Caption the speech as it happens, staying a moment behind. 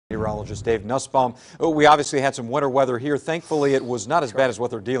Meteorologist Dave Nussbaum. We obviously had some winter weather here. Thankfully, it was not as bad as what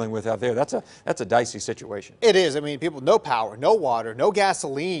they're dealing with out there. That's a dicey situation. It is. I mean, people, no power, no water, no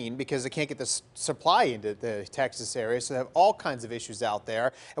gasoline because they can't get the supply into the Texas area. So they have all kinds of issues out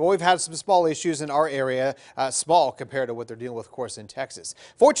there. And we've had some small issues in our area, small compared to what they're dealing with, of course, in Texas.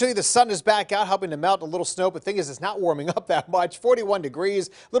 Fortunately, the sun is back out, helping to melt a little snow. But the thing is, it's not warming up that much. 41 degrees,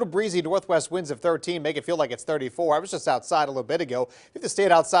 a little breezy northwest winds of 13, make it feel like it's 34. I was just outside a little bit ago. If you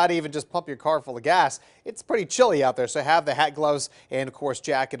stayed outside, even just pump your car full of gas, it's pretty chilly out there. So have the hat, gloves, and of course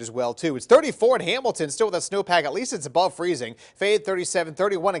jacket as well too. It's 34 in Hamilton, still with that snowpack. At least it's above freezing. Fayette 37,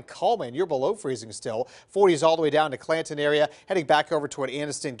 31 in Coleman. You're below freezing still. 40s all the way down to Clanton area. Heading back over toward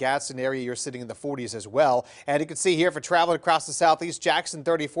Anniston, Gadsden area, you're sitting in the 40s as well. And you can see here for traveling across the southeast, Jackson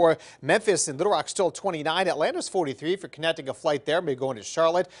 34, Memphis and Little Rock still 29. Atlanta's 43 for connecting a flight there. Maybe going to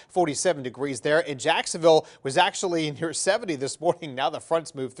Charlotte, 47 degrees there. And Jacksonville was actually near 70 this morning. Now the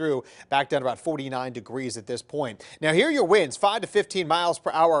fronts moved through, back down to about 49 degrees at this point. Now here are your winds, 5 to 15 miles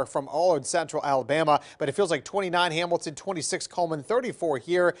per hour from all in central Alabama, but it feels like 29 Hamilton, 26 Coleman, 34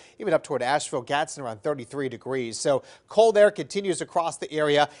 here, even up toward Asheville, Gadsden around 33 degrees. So cold air continues across the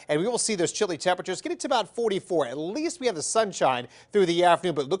area, and we will see those chilly temperatures getting to about 44. At least we have the sunshine through the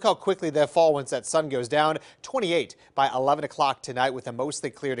afternoon, but look how quickly they fall once that sun goes down. 28 by 11 o'clock tonight with a mostly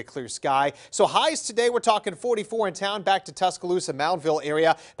clear to clear sky. So highs today, we're talking 44 in town, back to Tuscaloosa, Moundville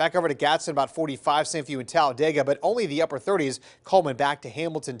area, back over to Gadsden, about 45, same for you in Talladega, but only the upper 30s, Coleman back to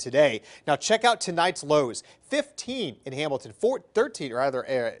Hamilton today. Now check out tonight's lows. 15 in Hamilton, 13, or rather,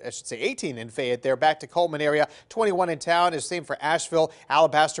 I should say 18 in Fayette there, back to Coleman area, 21 in town, is same for Asheville,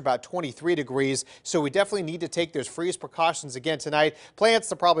 Alabaster about 23 degrees. So we definitely need to take those freeze precautions again tonight.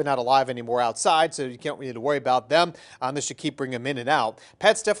 Plants are probably not alive anymore outside, so you can't need to worry about them. This should keep bringing them in and out.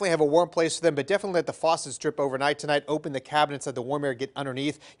 Pets definitely have a warm place for them, but definitely let the faucets drip overnight tonight. Open the cabinets, let the warm air get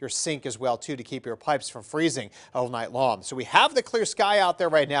underneath your sink as well too to keep your pipes from freezing all night long. So we have the clear sky out there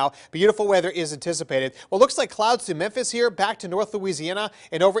right now. Beautiful weather is anticipated. Well, looks like clouds to Memphis here, back to North Louisiana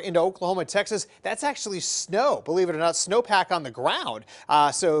and over into Oklahoma and Texas. That's actually snow, believe it or not, snowpack on the ground.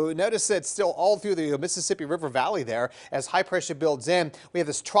 So notice that it's still all through the Mississippi River Valley there as high pressure builds in. We have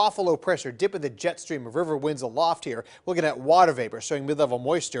this trough of low pressure dipping the jet stream of river winds aloft here. We're looking at water vapor showing mid-level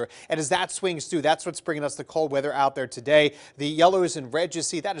moisture. And as that swings through, that's what's bringing us the cold weather out there today. The yellows and reds you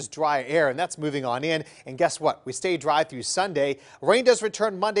see, that is dry air, and that's moving on in. And guess what? We stay dry through Sunday. Rain does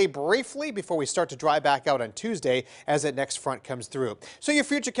return Monday briefly before we start to dry back out on Tuesday as that next front comes through. So your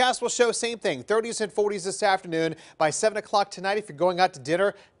futurecast will show same thing, 30s and 40s this afternoon. By 7 o'clock tonight, if you're going out to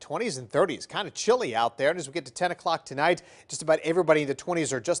dinner, 20s and 30s. Kind of chilly out there. And as we get to 10 o'clock tonight, just about everybody in the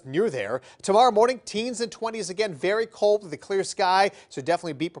 20s are just near there. Tomorrow morning, teens and 20s again, very cold with a clear sky. So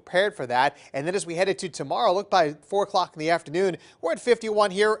definitely be prepared for that. And then as we head into tomorrow, look, by 4 o'clock in the afternoon, we're at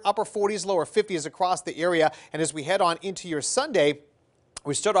 51 here, upper 40s, lower 50s across the area. And as we head on into your Sunday,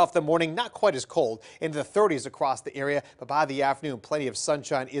 we start off the morning not quite as cold, into the 30s across the area, but by the afternoon, plenty of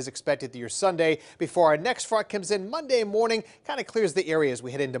sunshine is expected through your Sunday before our next front comes in Monday morning, kind of clears the area as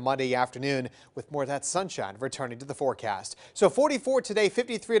we head into Monday afternoon with more of that sunshine returning to the forecast. So 44 today,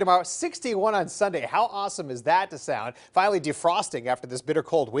 53 tomorrow, 61 on Sunday. How awesome is that to sound? Finally defrosting after this bitter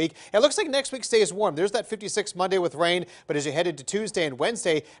cold week. It looks like next week stays warm. There's that 56 Monday with rain, but as you head into Tuesday and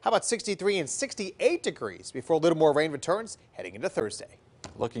Wednesday, how about 63 and 68 degrees before a little more rain returns heading into Thursday?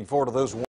 Looking forward to those